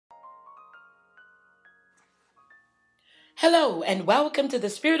Hello, and welcome to the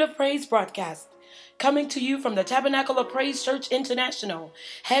Spirit of Praise broadcast, coming to you from the Tabernacle of Praise Church International,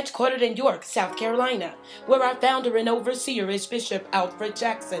 headquartered in York, South Carolina, where our founder and overseer is Bishop Alfred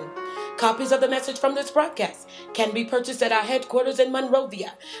Jackson. Copies of the message from this broadcast can be purchased at our headquarters in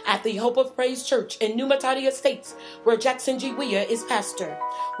Monrovia at the Hope of Praise Church in New Matadi Estates, where Jackson G. Weah is pastor.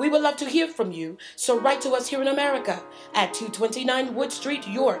 We would love to hear from you, so write to us here in America at 229 Wood Street,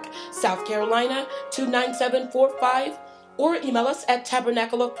 York, South Carolina, 29745, or email us at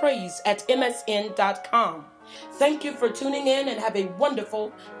tabernacleofpraise@msn.com. Thank you for tuning in and have a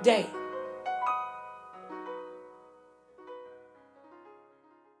wonderful day.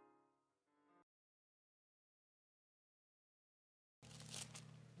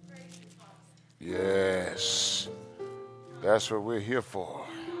 Yes, that's what we're here for,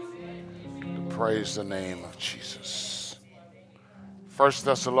 to praise the name of Jesus. 1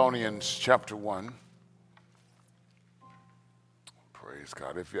 Thessalonians chapter 1. Praise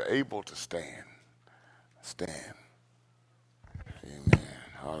God. If you're able to stand, stand. Amen.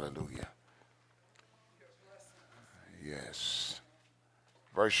 Hallelujah. Yes.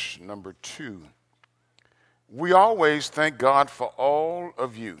 Verse number 2. We always thank God for all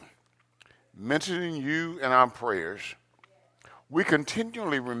of you, mentioning you in our prayers. We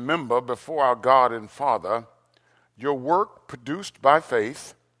continually remember before our God and Father your work produced by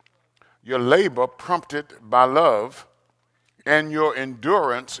faith, your labor prompted by love, and your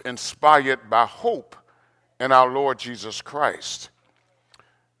endurance inspired by hope in our Lord Jesus Christ.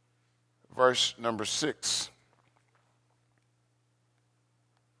 Verse number 6.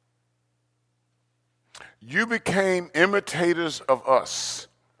 You became imitators of us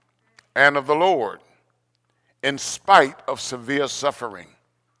and of the Lord in spite of severe suffering.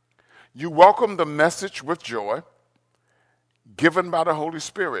 You welcomed the message with joy given by the Holy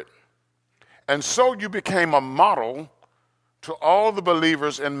Spirit, and so you became a model to all the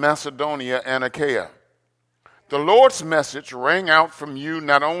believers in Macedonia and Achaia. The Lord's message rang out from you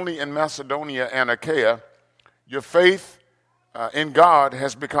not only in Macedonia and Achaia. Your faith in God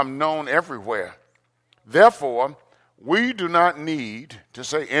has become known everywhere. Therefore, we do not need to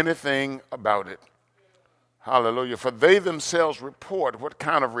say anything about it. Hallelujah. For they themselves report what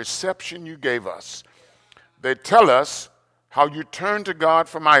kind of reception you gave us. They tell us how you turned to God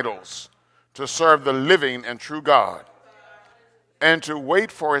from idols to serve the living and true God, and to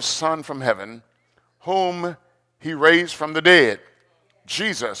wait for his Son from heaven, whom he raised from the dead,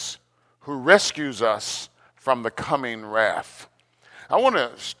 Jesus, who rescues us from the coming wrath. I want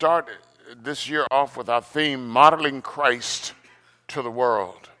to start this year off with our theme, Modeling Christ to the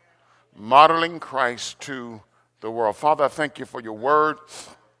World. Modeling Christ to the world. Father, I thank you for your word.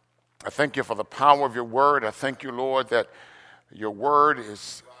 I thank you for the power of your word. I thank you, Lord, that your word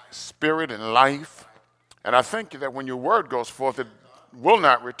is spirit and life. And I thank you that when your word goes forth, it will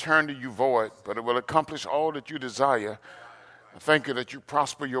not return to you void, but it will accomplish all that you desire. I thank you that you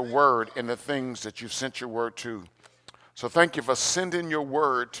prosper your word in the things that you sent your word to. So thank you for sending your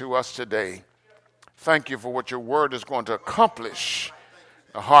word to us today. Thank you for what your word is going to accomplish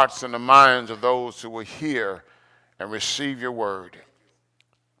in the hearts and the minds of those who will hear and receive your word.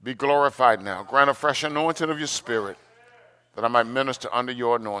 Be glorified now. Grant a fresh anointing of your spirit that I might minister under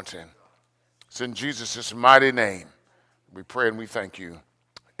your anointing. It's in Jesus' mighty name we pray and we thank you.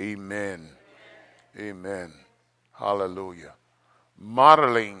 Amen. Amen. Hallelujah.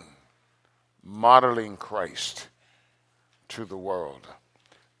 Modeling Christ to the world.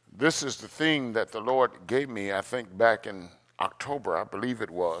 This is the thing that the Lord gave me, I think, back in October, I believe it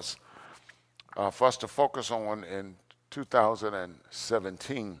was, for us to focus on in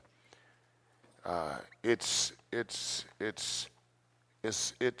 2017. It's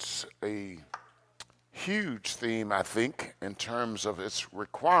a huge theme, I think, in terms of its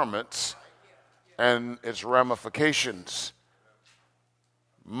requirements and its ramifications.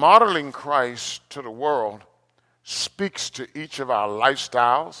 Modeling Christ to the world speaks to each of our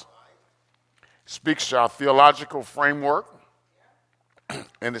lifestyles, speaks to our theological framework,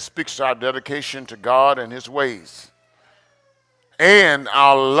 and it speaks to our dedication to God and his ways, and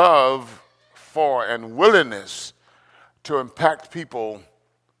our love for and willingness to impact people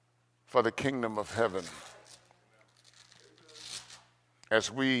for the kingdom of heaven. As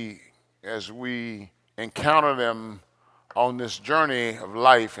we encounter them on this journey of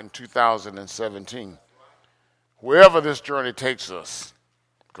life in 2017, wherever this journey takes us,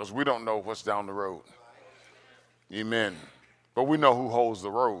 because we don't know what's down the road. Amen. But we know who holds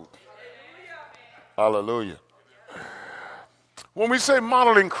the road. Hallelujah. When we say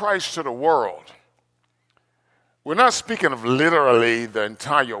modeling Christ to the world, we're not speaking of literally the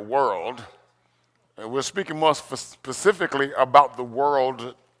entire world. We're speaking more specifically about the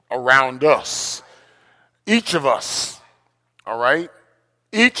world around us. Each of us, all right?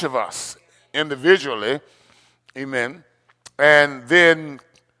 Each of us individually, amen, and then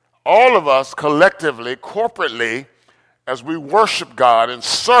all of us collectively, corporately, as we worship God and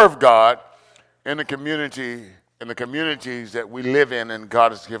serve God in the community, in the communities that we live in and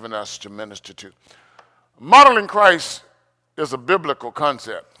God has given us to minister to. Modeling Christ is a biblical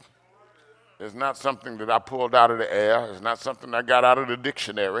concept. It's not something that I pulled out of the air. It's not something I got out of the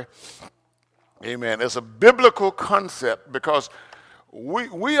dictionary. Amen. It's a biblical concept because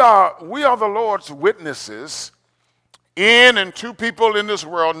we are the Lord's witnesses in and to people in this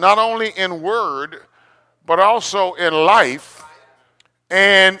world, not only in word, but also in life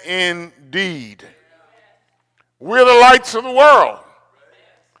and in deed. We're the lights of the world,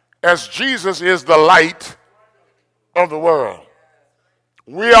 as Jesus is the light of the world.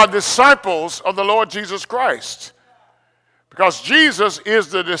 We are disciples of the Lord Jesus Christ, because Jesus is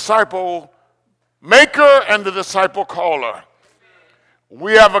the disciple maker and the disciple caller.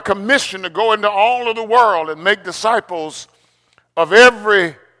 We have a commission to go into all of the world and make disciples of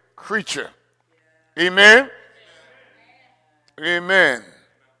every creature. Amen? Amen.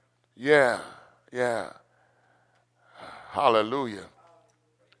 Yeah. Hallelujah.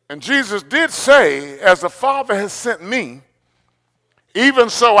 And Jesus did say, as the Father has sent me, even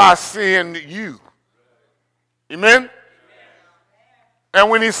so I send you. Amen? And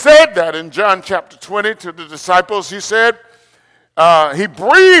when he said that in John chapter 20 to the disciples, he said, he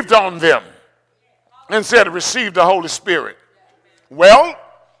breathed on them and said, receive the Holy Spirit. Well,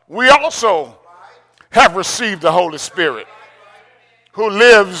 we also have received the Holy Spirit, who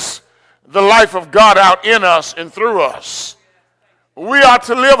lives the life of God out in us and through us. We are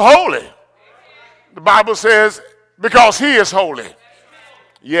to live holy. The Bible says, because he is holy.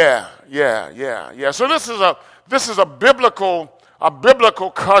 Yeah. So this is a biblical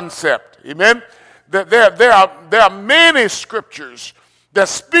concept. Amen. That there are many scriptures that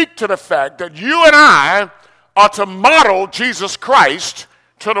speak to the fact that you and I are to model Jesus Christ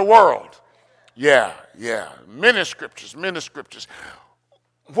to the world. Yeah. Many scriptures.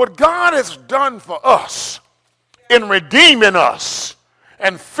 What God has done for us in redeeming us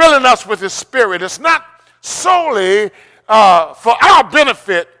and filling us with his Spirit is not solely for our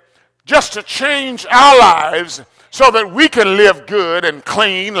benefit, just to change our lives so that we can live good and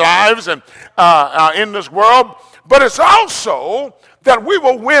clean lives and in this world, but it's also that we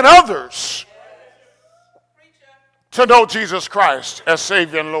will win others to know Jesus Christ as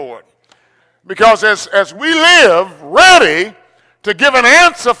Savior and Lord. Because as we live ready to give an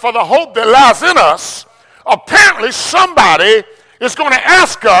answer for the hope that lies in us, apparently somebody is going to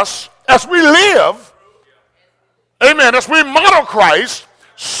ask us as we live, amen, as we model Christ,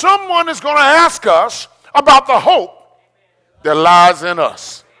 someone is going to ask us about the hope that lies in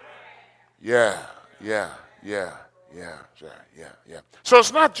us. Yeah. So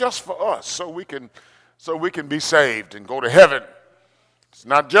it's not just for us so we can be saved and go to heaven. It's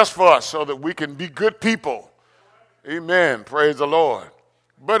not just for us so that we can be good people. Amen. Praise the Lord.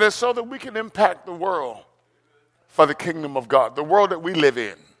 But it's so that we can impact the world for the kingdom of God, the world that we live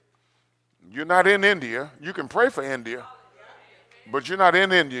in. You're not in India. You can pray for India, but you're not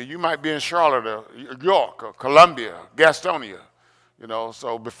in India. You might be in Charlotte or York or Columbia, Gastonia.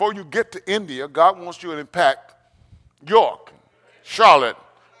 So before you get to India, God wants you to impact York, Charlotte,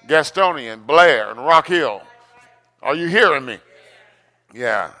 Gastonia, and Blair, and Rock Hill. Are you hearing me?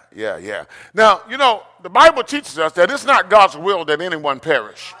 Yeah. Now, the Bible teaches us that it's not God's will that anyone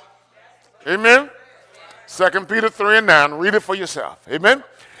perish. Amen? 2 Peter 3:9, read it for yourself. Amen?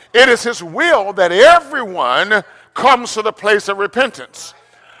 It is his will that everyone comes to the place of repentance.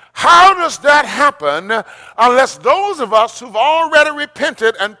 How does that happen unless those of us who've already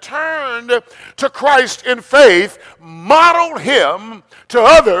repented and turned to Christ in faith model him to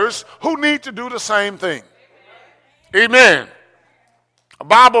others who need to do the same thing? Amen. A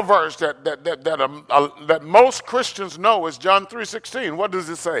Bible verse that most Christians know is John 3:16. What does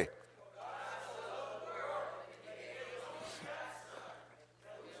it say?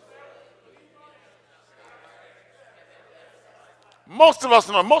 Most of us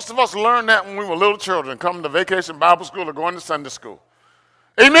know. Most of us learned that when we were little children, coming to vacation Bible school or going to Sunday school.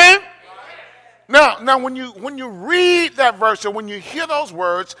 Amen? Now, when you read that verse or when you hear those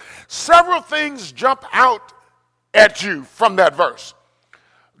words, several things jump out at you from that verse.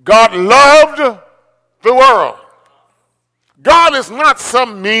 God loved the world. God is not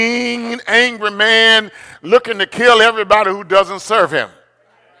some mean, angry man looking to kill everybody who doesn't serve him.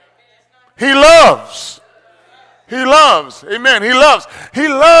 He loves. Amen. He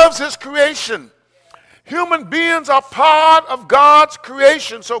loves his creation. Human beings are part of God's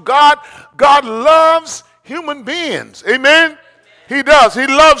creation. So God loves human beings. Amen? He does. He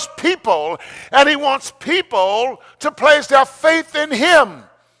loves people, and he wants people to place their faith in him.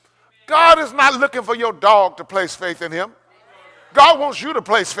 God is not looking for your dog to place faith in him. God wants you to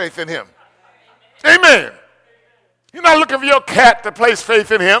place faith in him. Amen. He's not looking for your cat to place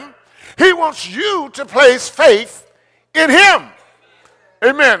faith in him. He wants you to place faith in him.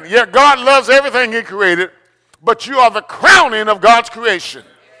 Amen. Yeah, God loves everything he created, but you are the crowning of God's creation.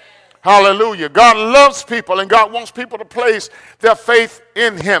 Hallelujah. God loves people, and God wants people to place their faith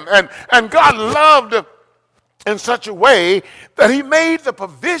in him. And God loved in such a way that he made the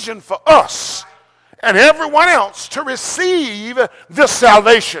provision for us and everyone else to receive this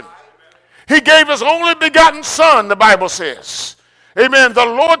salvation. He gave his only begotten Son, the Bible says. Amen. The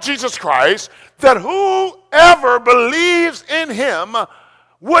Lord Jesus Christ, that whoever believes in him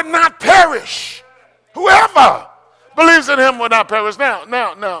would not perish. Whoever believes in him will not perish. Now,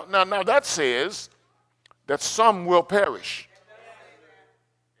 that says that some will perish.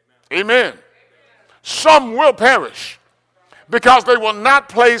 Amen. Some will perish because they will not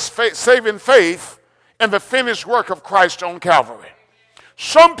place saving faith in the finished work of Christ on Calvary.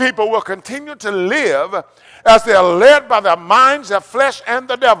 Some people will continue to live as they are led by their minds, their flesh, and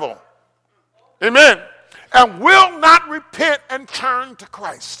the devil. Amen. And will not repent and turn to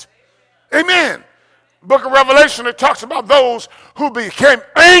Christ. Amen. Book of Revelation, it talks about those who became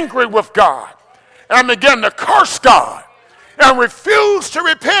angry with God and began to curse God and refuse to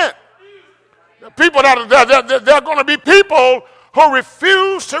repent. People there are going to be people who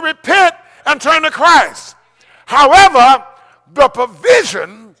refuse to repent and turn to Christ. However, the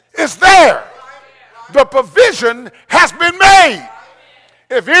provision is there. The provision has been made.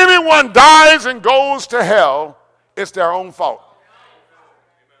 If anyone dies and goes to hell, it's their own fault.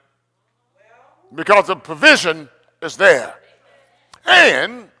 Because the provision is there.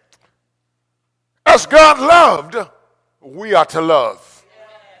 And as God loved, we are to love.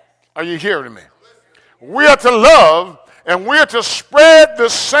 Are you hearing me? We are to love, and we are to spread the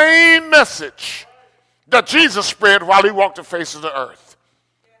same message that Jesus spread while he walked the face of the earth.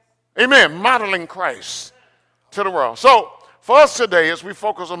 Amen. Modeling Christ to the world. So for us today, as we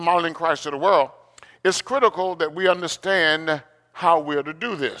focus on modeling Christ to the world, it's critical that we understand how we're to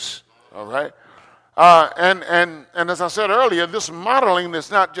do this. All right? And as I said earlier, this modeling is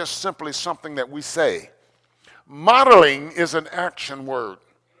not just simply something that we say. Modeling is an action word.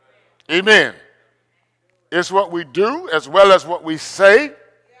 Amen. It's what we do as well as what we say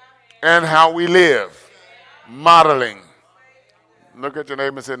and how we live. Modeling. Look at your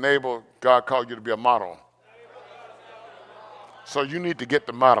neighbor and say, neighbor, God called you to be a model. So you need to get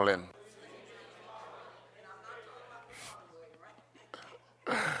the modeling.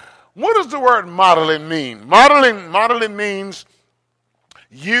 What does the word modeling mean? Modeling means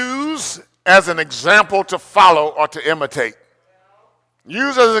use as an example to follow or to imitate.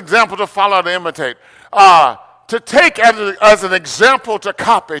 Use as an example to follow or to imitate. To take as an example to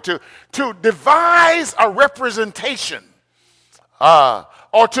copy, to devise a representation,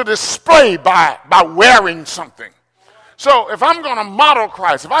 or to display by wearing something. So if I'm going to model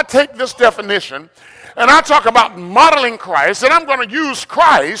Christ, if I take this definition and I talk about modeling Christ, then I'm going to use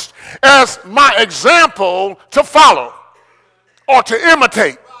Christ as my example to follow or to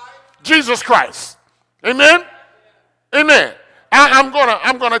imitate Jesus Christ. Amen? Amen. I'm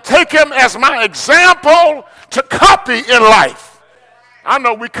going to take him as my example to copy in life. I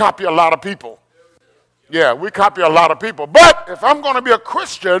know we copy a lot of people. Yeah, we copy a lot of people. But if I'm going to be a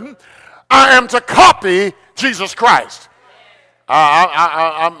Christian, I am to copy Jesus Christ.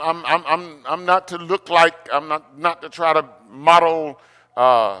 I'm not to look like, I'm not to try to model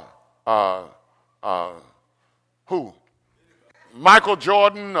who? Michael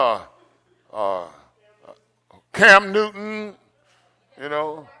Jordan, Cam Newton, you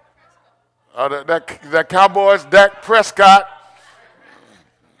know, that Cowboys, Dak Prescott,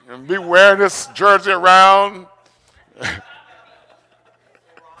 and be wearing this jersey around.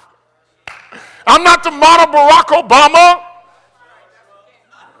 I'm not to model Barack Obama.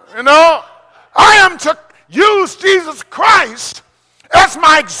 You know, I am to use Jesus Christ as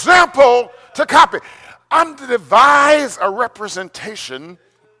my example to copy. I'm to devise a representation.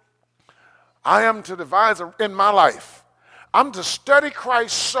 I am to devise in my life. I'm to study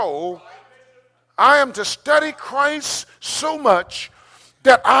Christ so much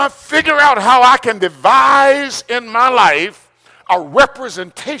that I figure out how I can devise in my life a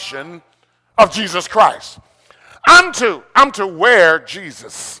representation of Jesus Christ. I'm to wear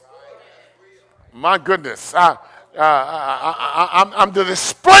Jesus. My goodness. I'm to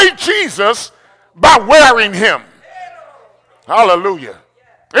display Jesus by wearing him. Hallelujah.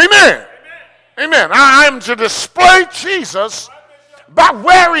 Amen. Amen. I am to display Jesus by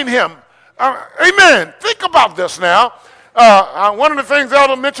wearing him. Amen. Think about this now. One of the things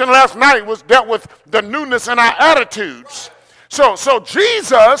Elder mentioned last night was dealt with the newness in our attitudes. So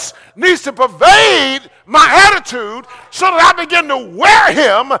Jesus needs to pervade my attitude so that I begin to wear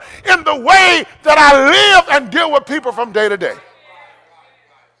him in the way that I live and deal with people from day to day.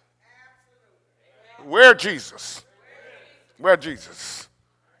 Wear Jesus. Wear Jesus.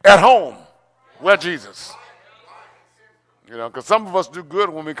 At home, wear Jesus. You know, because some of us do good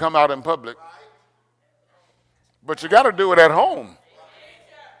when we come out in public. But you got to do it at home.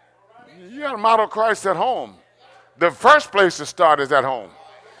 You got to model Christ at home. The first place to start is at home.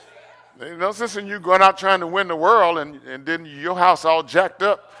 You know, since you going out trying to win the world and then your house all jacked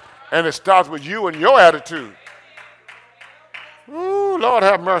up, and it starts with you and your attitude. Ooh, Lord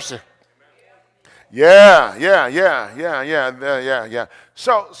have mercy. Yeah.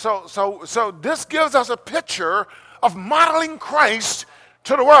 So this gives us a picture of modeling Christ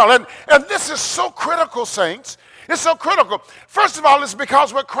to the world. And this is so critical, saints. It's so critical. First of all, it's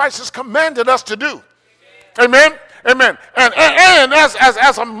because what Christ has commanded us to do. Amen? Amen. And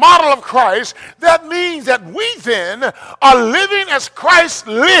as a model of Christ, that means that we then are living as Christ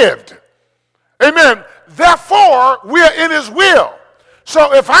lived. Amen. Therefore, we are in his will.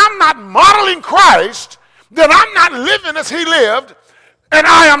 So if I'm not modeling Christ, then I'm not living as he lived, and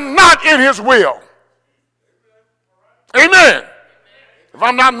I am not in his will. Amen. If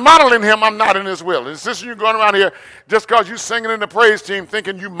I'm not modeling him, I'm not in his will. It's just you going around here just because you're singing in the praise team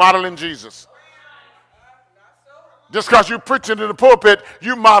thinking you modeling Jesus. Just because you're preaching in the pulpit,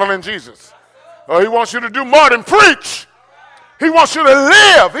 you modeling Jesus. He wants you to do more than preach. He wants you to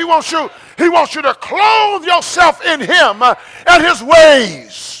live. He wants you to clothe yourself in him and his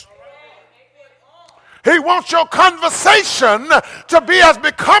ways. He wants your conversation to be as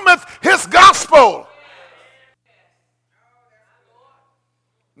becometh his gospel.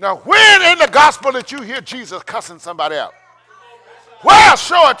 Now, when in the gospel did you hear Jesus cussing somebody out? Well,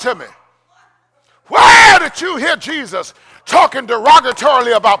 show it to me. Where did you hear Jesus talking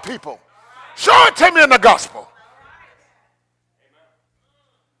derogatorily about people? Show it to me in the gospel.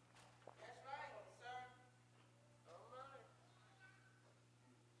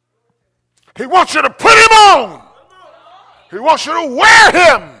 He wants you to put him on. He wants you to wear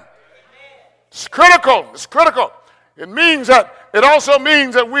him. It's critical. It's critical. It also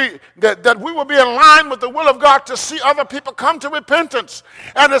means that we will be in line with the will of God to see other people come to repentance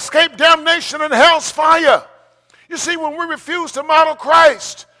and escape damnation and hell's fire. You see, when we refuse to model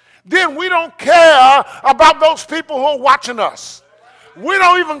Christ, then we don't care about those people who are watching us. We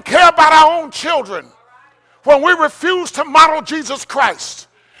don't even care about our own children when we refuse to model Jesus Christ.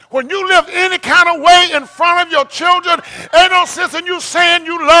 When you live any kind of way in front of your children, ain't no sense in you saying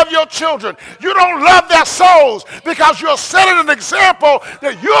you love your children. You don't love their souls because you're setting an example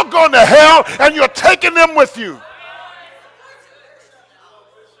that you're going to hell and you're taking them with you.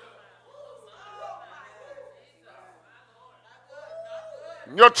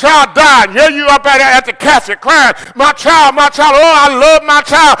 Your child died, and here you up at the casket crying, my child, oh, I love my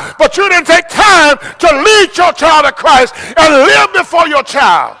child. But you didn't take time to lead your child to Christ and live before your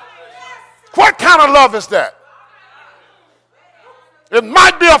child. What kind of love is that? It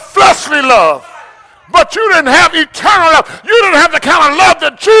might be a fleshly love, but you didn't have eternal love. You didn't have the kind of love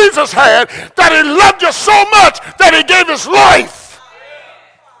that Jesus had, that he loved you so much that he gave his life.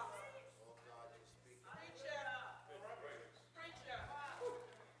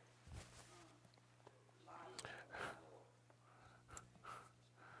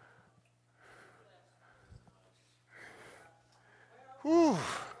 Whew.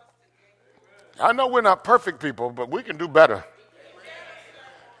 I know we're not perfect people, but we can do better.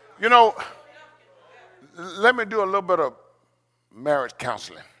 You know, let me do a little bit of marriage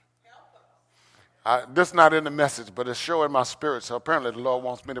counseling. This is not in the message, but it's showing my spirit, so apparently the Lord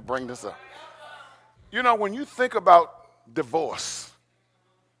wants me to bring this up. You know, when you think about divorce,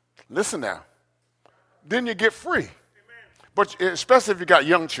 listen now, then you get free. But especially if you got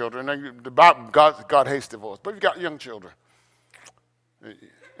young children, and God hates divorce, but if you got young children.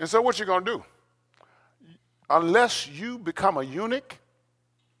 And so what you going to do? Unless you become a eunuch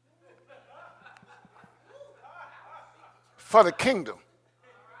for the kingdom,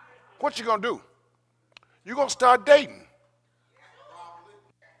 what you going to do? You're going to start dating.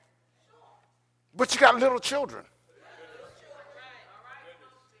 But you got little children.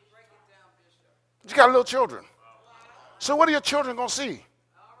 You got little children. So what are your children going to see?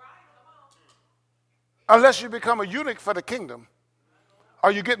 Unless you become a eunuch for the kingdom,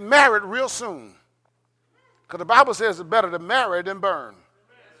 or you get married real soon. Because the Bible says it's better to marry than burn.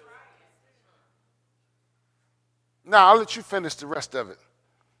 Now, I'll let you finish the rest of it.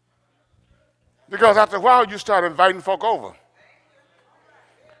 Because after a while, you start inviting folk over.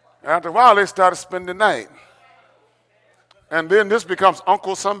 And after a while, they started spending the night. And then this becomes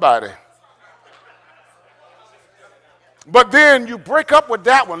Uncle Somebody. But then you break up with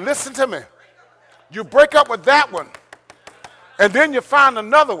that one. Listen to me. You break up with that one. And then you find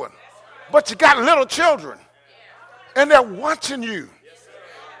another one. But you got little children. And they're watching you.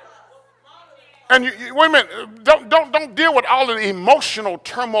 And you wait a minute, don't deal with all of the emotional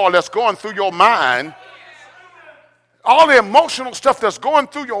turmoil that's going through your mind. All the emotional stuff that's going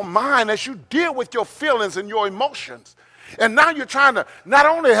through your mind as you deal with your feelings and your emotions. And now you're trying to, not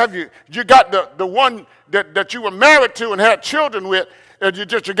only have you got the one that you were married to and had children with, that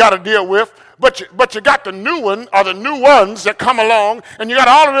you got to deal with, but you got the new one or the new ones that come along, and you got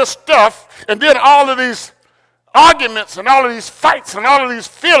all of this stuff, and then all of these arguments and all of these fights and all of these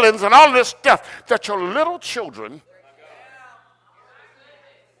feelings and all of this stuff that your little children,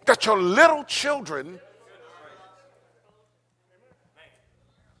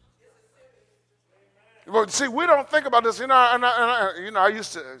 well, see, we don't think about this, I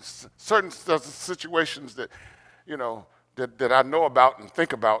used to, certain situations that, that I know about and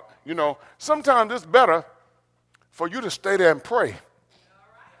think about, sometimes it's better for you to stay there and pray.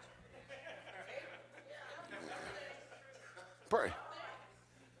 Pray.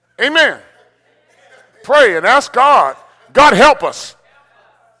 Amen. Pray and ask God. God, help us.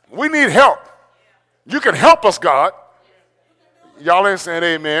 We need help. You can help us, God. Y'all ain't saying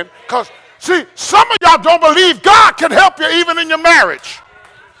amen. Because, see, some of y'all don't believe God can help you even in your marriage.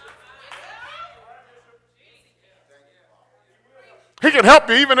 He can help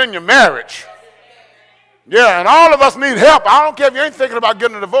you even in your marriage. Yeah, and all of us need help. I don't care if you ain't thinking about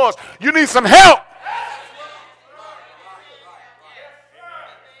getting a divorce. You need some help.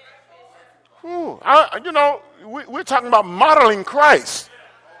 We're talking about modeling Christ.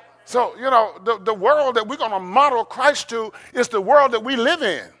 So, the world that we're going to model Christ to is the world that we live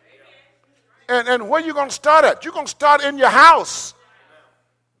in. And where are you going to start at? You're going to start in your house.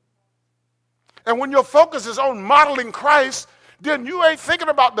 And when your focus is on modeling Christ, then you ain't thinking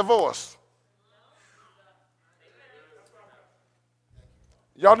about divorce.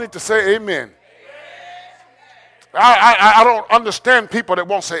 Y'all need to say amen. I don't understand people that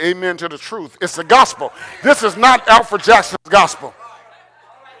won't say amen to the truth. It's the gospel. This is not Alfred Jackson's gospel.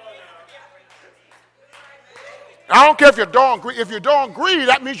 I don't care if you don't agree. If you don't agree,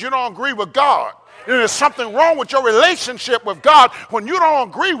 that means you don't agree with God. And there's something wrong with your relationship with God when you don't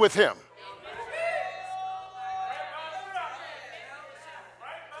agree with him.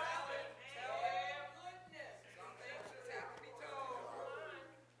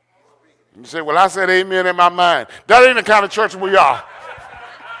 You say, well, I said amen in my mind. That ain't the kind of church we are.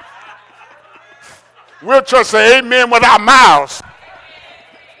 We'll just say amen with our mouths.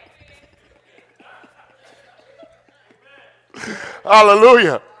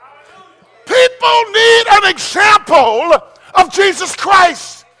 Hallelujah. People need an example of Jesus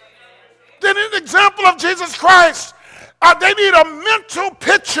Christ. They need an example of Jesus Christ. They need a mental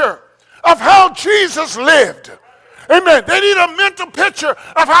picture of how Jesus lived. Amen. They need a mental picture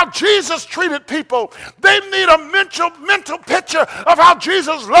of how Jesus treated people. They need a mental picture of how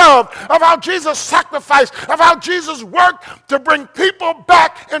Jesus loved, of how Jesus sacrificed, of how Jesus worked to bring people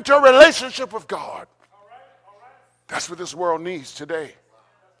back into a relationship with God. That's what this world needs today.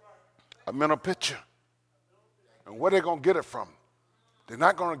 A mental picture. And where are they going to get it from? They're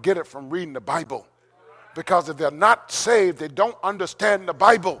not going to get it from reading the Bible. Because if they're not saved, they don't understand the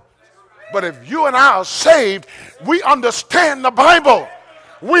Bible. But if you and I are saved, we understand the Bible.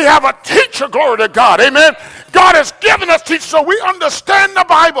 We have a teacher, glory to God. Amen. God has given us teachers so we understand the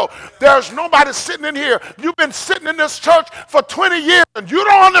Bible. There's nobody sitting in here. You've been sitting in this church for 20 years and you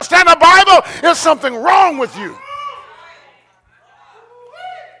don't understand the Bible. There's something wrong with you.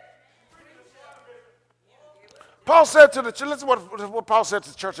 Paul said to the church, listen to what Paul said to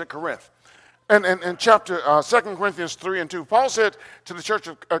the church at Corinth. And in chapter 2 Corinthians 3 and 2, Paul said to the church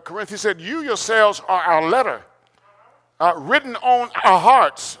of Corinth, he said, you yourselves are our letter, written on our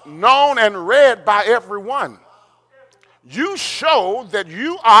hearts, known and read by everyone. You show that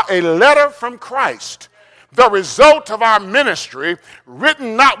you are a letter from Christ, the result of our ministry,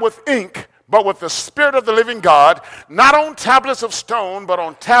 written not with ink, but with the Spirit of the living God, not on tablets of stone, but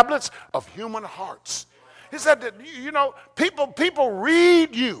on tablets of human hearts. He said that, people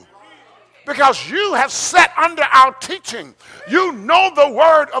read you. Because you have sat under our teaching. You know the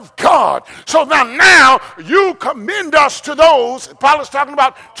word of God. So now you commend us to those, Paul is talking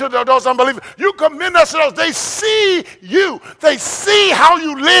about to those unbelievers. You commend us to those. They see you. They see how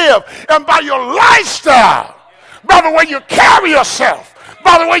you live. And by your lifestyle, by the way you carry yourself,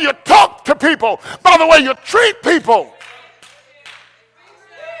 by the way you talk to people, by the way you treat people.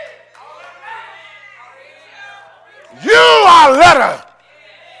 You are a letter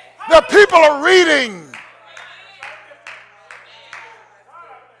that people are reading.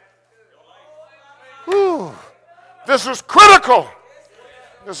 Whew. This is critical.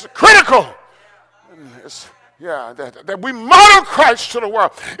 This is critical. That we model Christ to the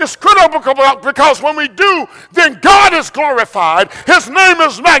world. It's critical because when we do, then God is glorified, his name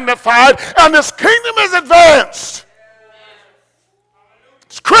is magnified, and his kingdom is advanced.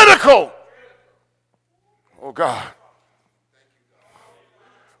 It's critical. Oh, God.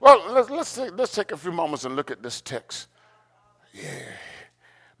 Well, let's take a few moments and look at this text. Yeah.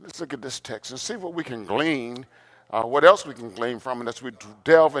 Let's look at this text and see what we can glean, what else we can glean from it as we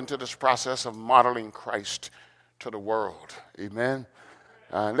delve into this process of modeling Christ to the world. Amen.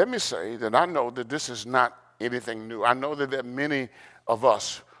 Let me say that I know that this is not anything new. I know that there are many of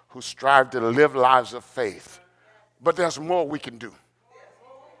us who strive to live lives of faith, but there's more we can do.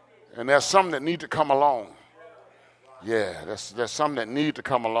 And there's some that need to come along. Yeah, there's some that need to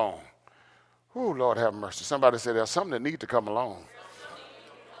come along. Oh, Lord have mercy. Somebody said there's some that need to come along.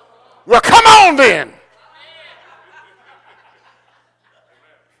 Well, come on then.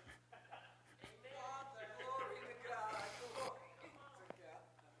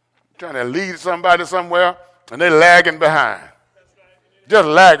 Trying to lead somebody somewhere and they're lagging behind. Just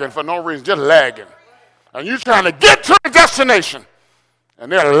lagging for no reason, just lagging. And you're trying to get to the destination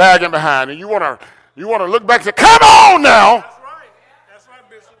and they're lagging behind. And you want to look back and say, come on now. That's right. That's right,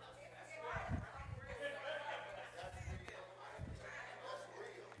 Bishop.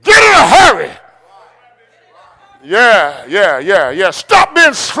 Get in a hurry. Yeah. Stop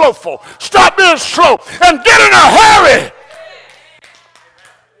being slowful. Stop being slow and get in a hurry.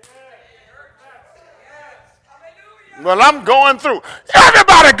 Well, I'm going through.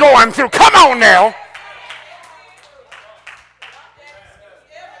 Everybody going through. Come on now.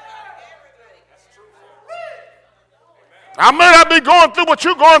 I may not be going through what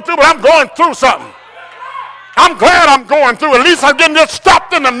you're going through, but I'm going through something. I'm glad I'm going through. At least I'm getting just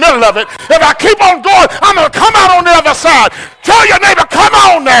stopped in the middle of it. If I keep on going, I'm going to come out on the other side. Tell your neighbor, come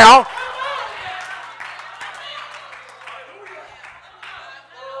on now.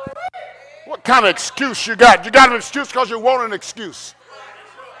 What kind of excuse you got? You got an excuse because you want an excuse.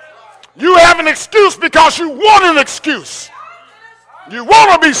 You have an excuse because you want an excuse. You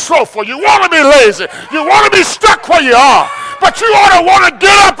want to be slowful. You want to be lazy. You want to be stuck where you are. But you ought to want to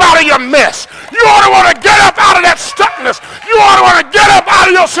get up out of your mess. You ought to want to get up out of that stuckness. You ought to want to get up out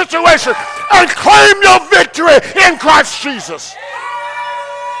of your situation and claim your victory in Christ Jesus.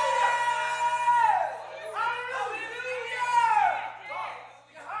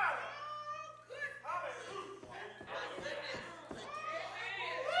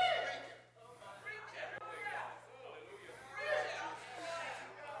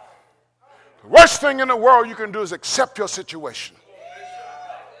 Worst thing in the world you can do is accept your situation.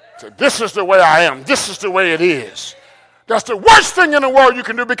 Say, this is the way I am. This is the way it is. That's the worst thing in the world you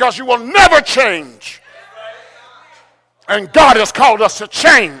can do because you will never change. And God has called us to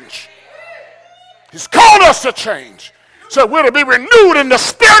change. He's called us to change. So we're to be renewed in the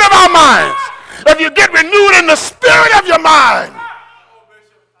spirit of our minds. If you get renewed in the spirit of your mind,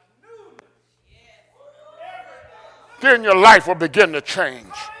 then your life will begin to change.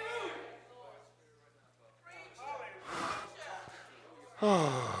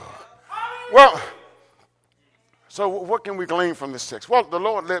 Well, so what can we glean from this text? Well, the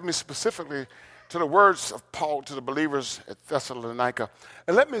Lord led me specifically to the words of Paul to the believers at Thessalonica.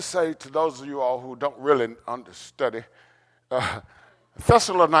 And let me say to those of you all who don't really study,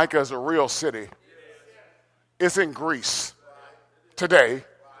 Thessalonica is a real city. It's in Greece today.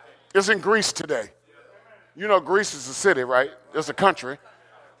 It's in Greece today. You know Greece is a city, right? It's a country.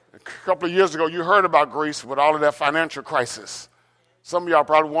 A couple of years ago, you heard about Greece with all of that financial crisis. Some of y'all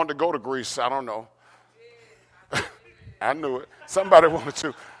probably wanted to go to Greece. I don't know. I knew it. Somebody wanted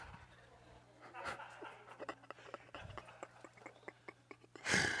to.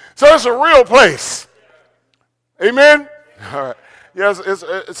 So it's a real place. Amen? All right. Yes,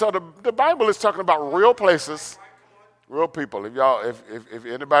 so the Bible is talking about real places, real people. If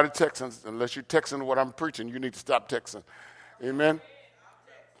anybody texting, unless you're texting what I'm preaching, you need to stop texting. Amen?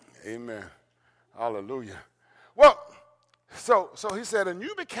 Amen. Hallelujah. Well, So he said, and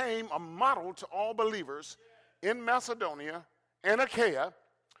you became a model to all believers in Macedonia and Achaia.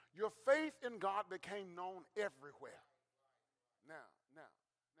 Your faith in God became known everywhere.